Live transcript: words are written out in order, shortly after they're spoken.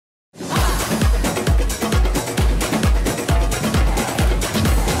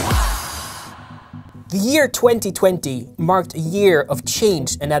The year 2020 marked a year of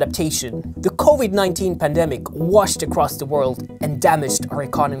change and adaptation. The COVID-19 pandemic washed across the world and damaged our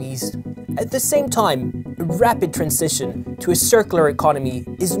economies. At the same time, a rapid transition to a circular economy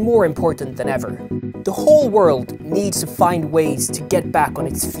is more important than ever. The whole world needs to find ways to get back on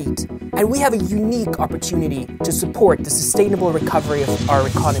its feet, and we have a unique opportunity to support the sustainable recovery of our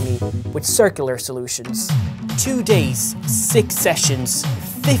economy with circular solutions. 2 days, 6 sessions,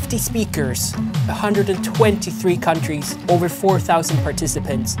 50 speakers, 123 countries, over 4,000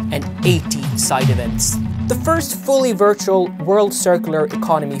 participants, and 80 side events. The first fully virtual World Circular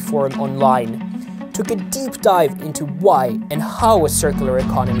Economy Forum online took a deep dive into why and how a circular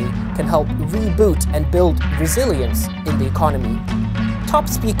economy can help reboot and build resilience in the economy. Top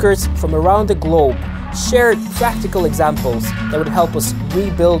speakers from around the globe shared practical examples that would help us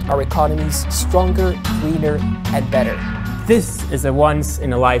rebuild our economies stronger, greener, and better. This is a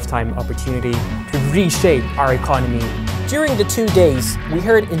once-in-a-lifetime opportunity to reshape our economy. During the 2 days, we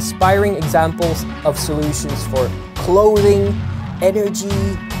heard inspiring examples of solutions for clothing,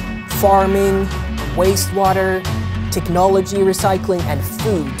 energy, farming, wastewater, technology recycling, and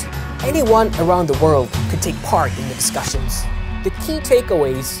food. Anyone around the world could take part in the discussions. The key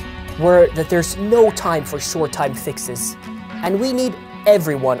takeaways were that there's no time for short-time fixes, and we need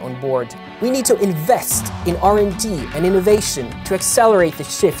everyone on board. We need to invest in R&D and innovation to accelerate the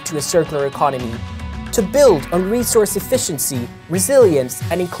shift to a circular economy, to build on resource efficiency, resilience,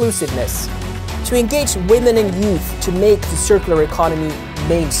 and inclusiveness, to engage women and youth to make the circular economy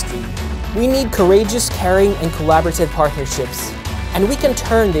mainstream. We need courageous, caring, and collaborative partnerships, and we can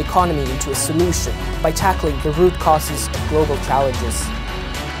turn the economy into a solution by tackling the root causes of global challenges.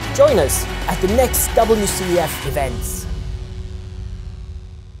 Join us at the next WCEF events.